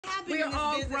I've been in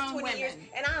this business 20 years,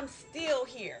 and I'm still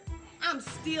here. I'm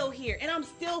still here, and I'm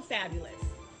still fabulous.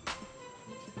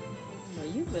 Well,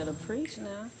 you better preach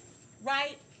now.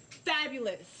 Right?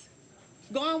 Fabulous.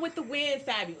 Going with the wind,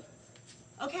 fabulous.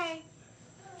 Okay?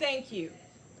 Thank you.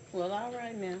 Well, all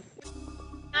right now.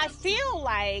 I feel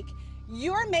like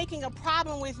you're making a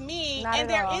problem with me, Not and at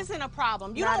there all. isn't a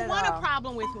problem. You Not don't at want all. a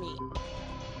problem with me.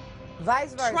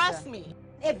 Vice versa. Trust me.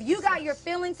 If you got your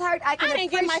feelings hurt, I can I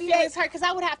didn't get my feelings hurt because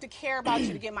I would have to care about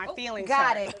you to get my feelings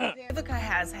got hurt. it. Vivica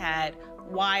has had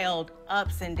wild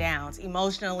ups and downs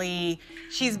emotionally.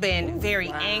 She's been very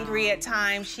angry at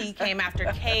times. She came after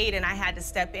Kate, and I had to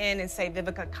step in and say,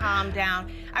 Vivica, calm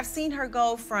down. I've seen her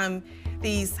go from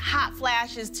these hot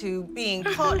flashes to being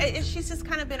cold. She's just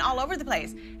kind of been all over the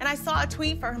place. And I saw a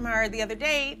tweet from her the other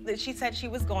day that she said she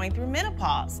was going through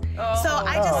menopause. So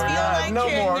I just feel like no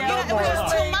more, it was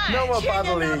just too much. No more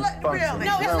bodily functions. Really?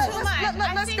 No, it's too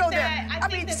much. Let's go there. I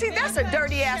mean, see, that's a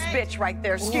dirty-ass bitch right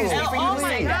there. Excuse me for you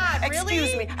saying that.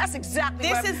 Excuse me. That's exactly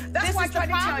what That's why I tried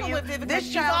to tell you.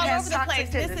 This child has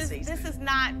toxic tendencies. This is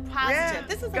not positive. Yeah,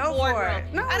 This is a go boardroom. for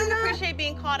it. No, I don't no. appreciate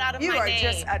being called out of You my are name.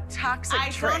 just a toxic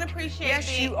trick. I don't appreciate Yes,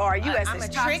 being, you are. You as I'm a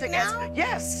toxic trick now? as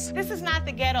yes. This is not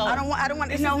the ghetto. I don't want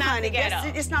This to know, is not honey. the ghetto.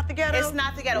 Yes, it's not the ghetto. It's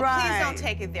not the ghetto. Right. Please don't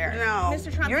take it there. No,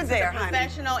 Mr. Trump, you're this there, is a honey.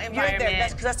 professional environment. You're there.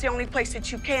 That's the only place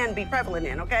that you can be prevalent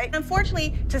in. Okay.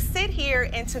 Unfortunately, to sit here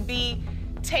and to be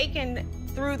taken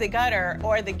through the gutter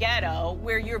or the ghetto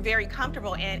where you're very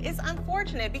comfortable in is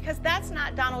unfortunate because that's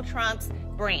not Donald Trump's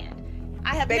brand.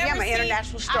 I have Baby, never I'm an seen,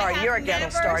 international star. I have You're a ghetto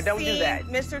never star. Don't do seen that.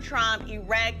 Mr. Trump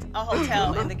erect a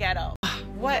hotel in the ghetto.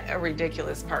 What a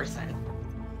ridiculous person.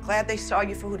 Glad they saw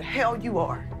you for who the hell you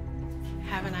are.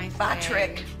 Have a nice Bye, day.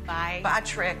 Trick. Bye. Bye,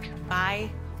 Trick. Bye.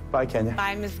 Bye, Kenya.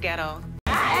 Bye, Miss Ghetto.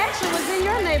 I actually was in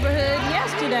your neighborhood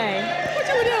yesterday. What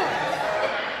you were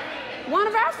doing? One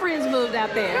of our friends moved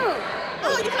out there.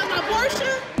 Oh, you talking about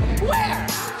Portia? Where?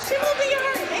 She moved in your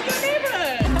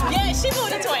neighborhood. Yeah, she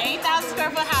moved into an 8,000 square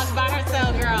foot house by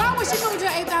herself, girl. Why would she move to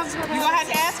an 8,000 square foot You gonna have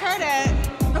to ask her that.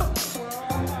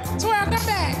 Twerk, come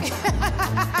back.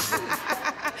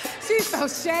 She's so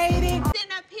shady.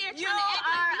 You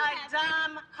are a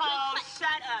dumb hoe.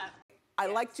 Shut up. I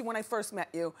liked you when I first met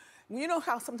you. You know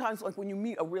how sometimes, like, when you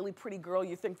meet a really pretty girl,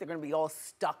 you think they're gonna be all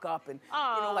stuck up and,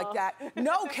 you know, like that.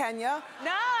 No, Kenya.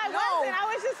 No, I wasn't. I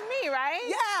was just me, right?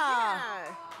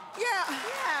 Yeah.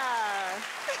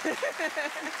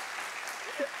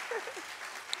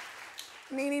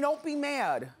 Nene, don't be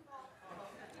mad.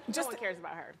 No one cares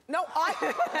about her. No,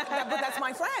 but that's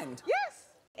my friend. Yes.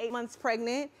 8 months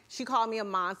pregnant. She called me a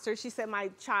monster. She said my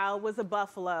child was a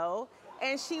buffalo.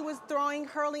 And she was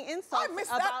hurling insults. I missed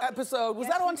that episode. Was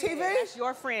that on TV? That's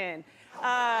your friend.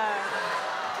 Yeah.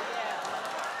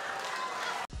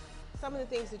 Some of the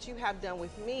things that you have done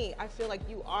with me, I feel like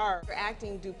you're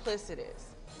acting duplicitous.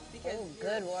 Because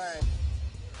Good word.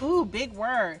 Ooh, big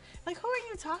word. Like, who are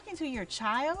you talking to? Your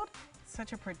child?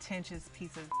 Such a pretentious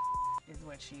piece of is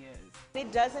what she is.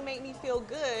 it doesn't make me feel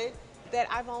good that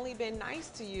I've only been nice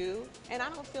to you, and I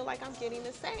don't feel like I'm getting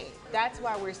the same. That's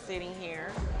why we're sitting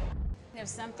here. If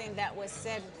something that was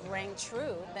said rang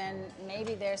true, then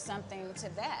maybe there's something to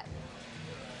that.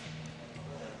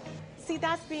 See,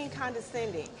 that's being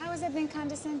condescending. How is that being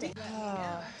condescending?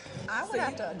 I would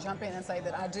have to jump in and say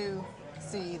that I do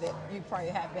see that you probably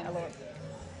have been a little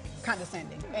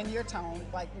condescending in your tone,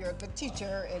 like you're the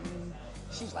teacher and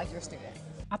she's like your student.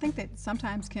 I think that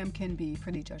sometimes Kim can be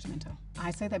pretty judgmental.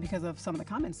 I say that because of some of the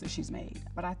comments that she's made,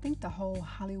 but I think the whole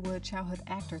Hollywood childhood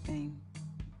actor thing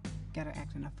got her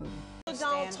acting a fool.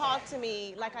 Don't talk to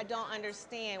me like I don't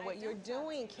understand what you're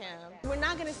doing, Kim. We're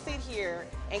not gonna sit here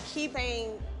and keep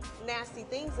saying nasty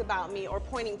things about me or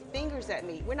pointing fingers at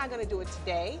me. We're not gonna do it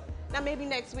today. Now maybe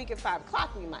next week at 5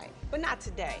 o'clock we might, but not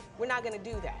today. We're not gonna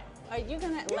do that. Are you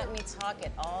gonna let me talk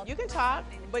at all? You can talk,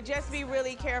 but just be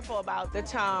really careful about the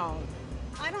tone.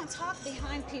 I don't talk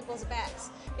behind people's backs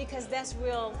because that's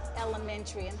real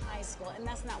elementary and high school, and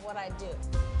that's not what I do.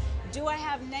 Do I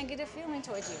have negative feeling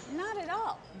towards you? Not at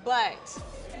all. But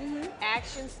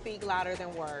actions speak louder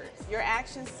than words. Your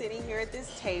actions sitting here at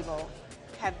this table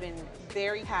have been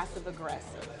very passive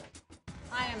aggressive.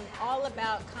 I am all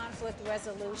about conflict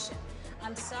resolution.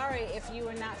 I'm sorry if you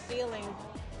are not feeling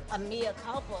a mea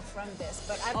culpa from this,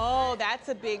 but Oh, that's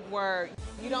a big word.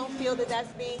 You don't feel that that's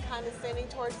being condescending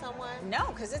towards someone? No,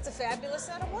 because it's a fabulous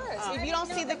set of words. If you don't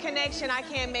see the connection, I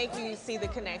can't make you see the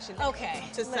connection Okay,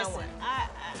 to listen, someone. I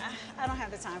don't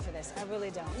have the time for this. I really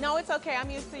don't. No, it's okay. I'm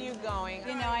used to you going.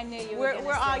 You know, I knew you were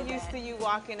We're all used to you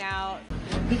walking out.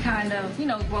 He kind of, you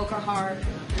know, broke her heart,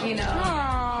 you know.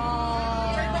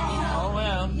 Oh,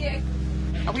 well. Yeah.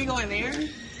 Are we going there?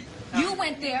 You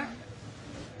went there.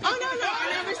 Oh, no,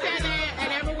 I never said that. I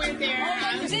never went there.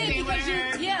 Oh, you did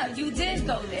because you did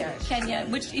go there, Kenya,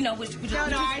 which was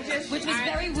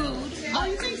very rude. Oh,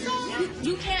 you think so?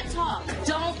 You can't talk.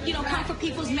 Don't, come for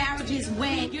people's marriages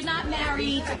when you're not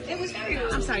married. It was very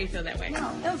rude. I'm sorry you feel that way.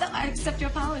 No, I accept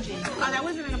your apology. Oh, that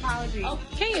wasn't an apology. Oh,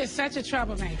 Kenya is such a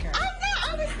troublemaker.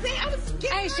 I was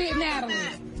Ain't she, Natalie?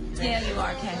 Yeah, you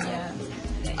are, Kenya.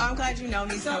 I'm glad you know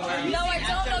me so well. No, I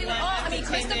don't know you at all. I mean,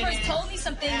 Christopher's told me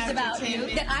some things about you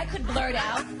that I could blurt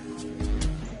out.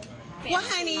 Well,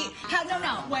 honey,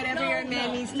 no. Whatever your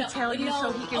man needs to tell you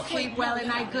so he can sleep well at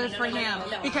night, good for him.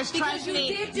 Because trust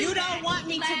me, you don't want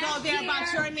me to go there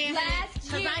about your man.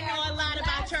 Because I know a lot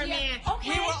about your man.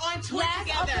 We were on tour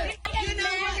together. You know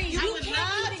what? I would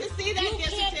love to see that gift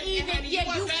certificate, honey.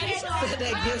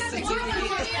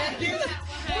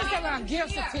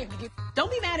 Gift certificate. Don't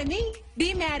be mad at me.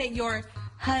 Be mad at your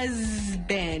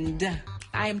husband.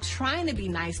 I am trying to be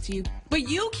nice to you, but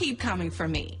you keep coming for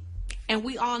me. And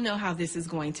we all know how this is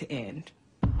going to end.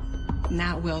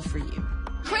 Not well for you.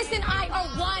 Chris and I are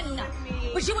one.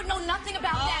 But you would know nothing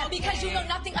about that because you know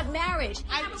nothing of marriage.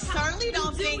 I certainly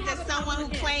don't think that someone who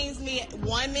claims me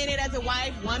 1 minute as a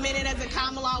wife, 1 minute as a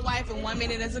Kamala wife, and 1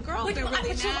 minute as a girlfriend really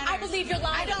matters. I believe you're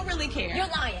lying. I don't really care. You're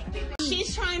lying.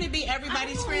 She's trying to be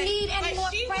everybody's friend.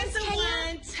 But she was the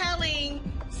one telling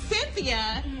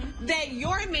Cynthia that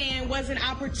your man was an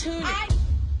opportunity.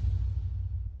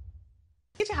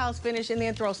 Get your house finished and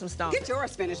then throw some stones. Get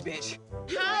yours finished, bitch.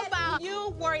 How about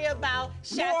you worry about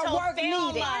More work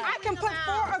needed. I can put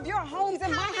 4 of your homes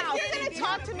in my house. If you're gonna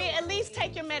talk to me, at least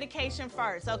take your medication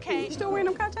first, okay? You still wearing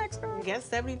them contacts, girl? I guess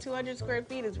 7,200 square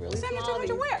feet is really small.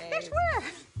 7,200 where? Bitch, where?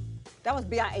 That was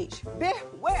BIH. Bitch,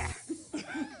 where?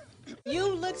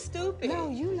 You look stupid. No,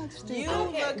 you look stupid. You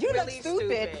look you really look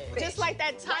stupid. Just like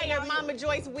that tired Mama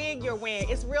Joyce wig you're wearing.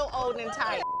 It's real old and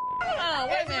tired. Oh,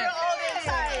 wait a minute. Real old and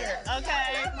tired,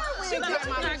 okay? She look like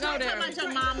Mama. Go there. Talk about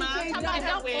your mama. Talk about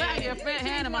her wig. Put your fat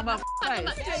hand in my face.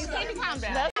 Baby, calm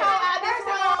down. Wait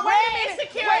a minute,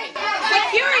 security.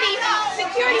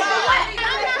 Security for what?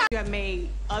 You have made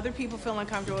other people feel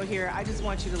uncomfortable here. I just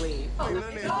want you to leave.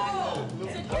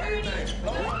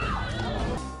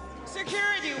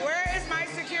 Security, where is my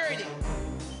security?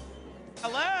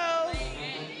 Hello?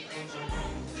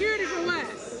 Security for what?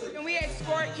 Can we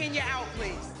escort Kenya out,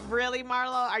 please? Really,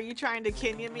 Marlo? Are you trying to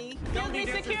Kenya me? Don't be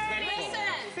security.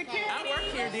 Security. I work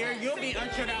here, dear. You'll be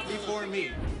ushered out before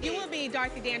me. You will be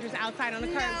Dorothy Dandridge outside on the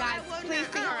curb, guys. Please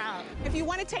see her out. If you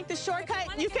want to take the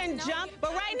shortcut, you can jump.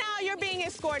 But right now, you're being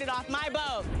escorted off my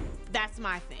boat. That's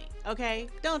my thing, okay?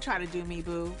 Don't try to do me,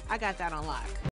 boo. I got that on lock.